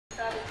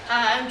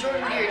Hi, I'm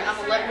Jordan Beard.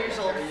 I'm 11 years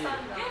old.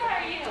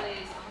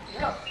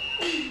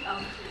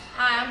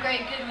 Hi, I'm Greg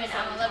Goodman.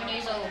 I'm 11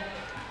 years old.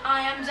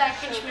 Hi, I'm Zach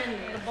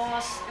Hitchman, the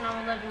boss, and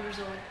I'm 11 years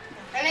old.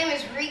 My name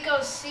is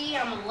Rico C.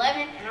 I'm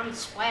 11, and I'm the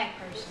swag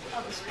person.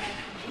 Oh, the swag.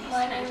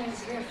 My name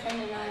is Griffin,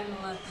 and I am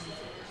 11.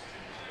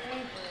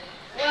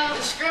 Well,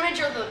 the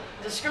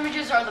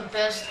scrimmages are the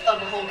best of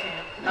the whole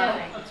camp.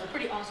 Yeah, it's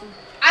pretty awesome.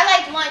 I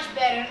like lunch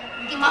better.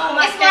 It's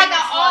like an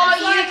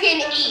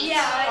all-you-can-eat.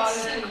 Yeah,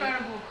 it's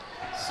incredible.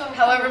 So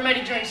However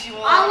many drinks you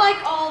want. I like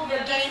all the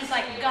games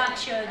like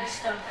gotcha and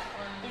stuff.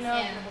 You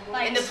know,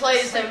 like And the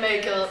plays they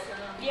make up.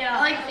 Yeah, I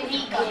like the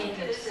heat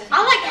games.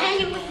 I like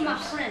hanging with my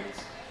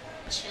friends.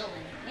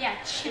 Chilling. Yeah,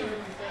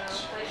 chilling.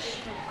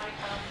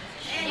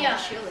 Yeah.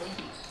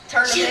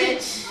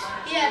 Tournaments.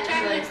 Yeah,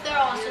 tournaments, they're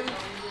awesome.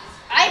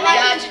 I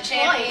Gotcha like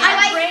champions.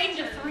 I rained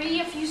a 3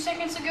 a few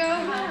seconds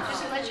ago,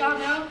 just to let y'all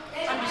know.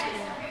 I'm just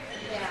kidding.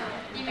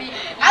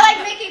 I like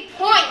making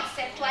points.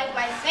 That's like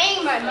by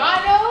saying my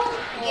motto,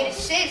 get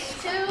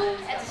assists too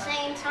at the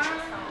same time.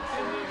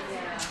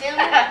 Feel me?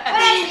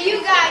 What else do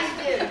you guys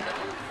do?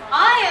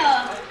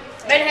 I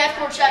Made a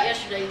half-court shot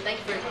yesterday. Thank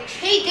you very much.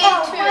 He did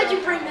too. why'd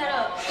you bring that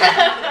up?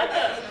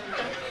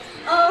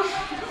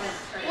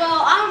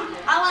 Well,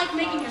 I like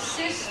making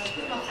assists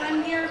with my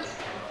friend here,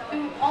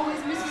 who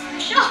always misses the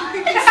shot.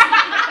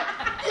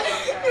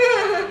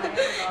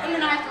 And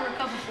then I have to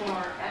recover for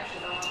her.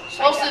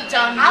 Most of the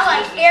time, I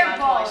like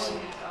airballing.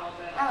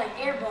 I like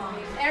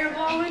airballing.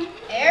 Airballing?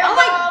 I Airball.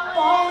 like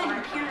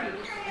balling, period.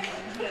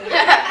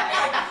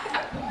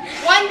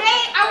 One day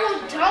I will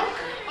dunk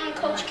on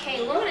Coach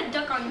Caleb. I'm gonna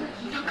dunk on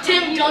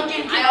Tim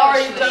Duncan, I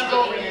already dunked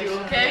over you,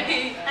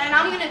 okay? And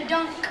I'm gonna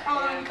dunk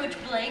on Coach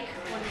Blake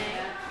one day,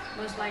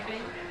 most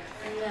likely.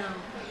 And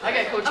I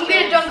got Coach I'm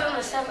Kelly. gonna dunk on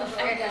the 7th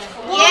grade guy.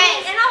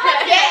 Yes. And I'll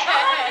have Yes.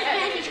 an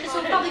advantage because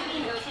I'll probably be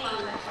in a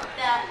team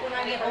that when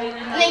I get older.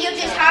 And then you'll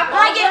just hop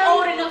When I get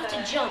over. old enough to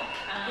jump,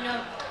 you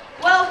know.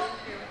 Well,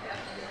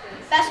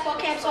 basketball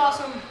camp's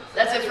awesome.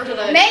 That's it for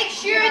today. Make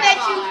sure that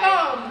you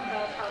come.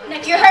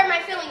 You hurt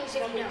my feelings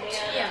if you don't.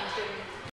 Yeah.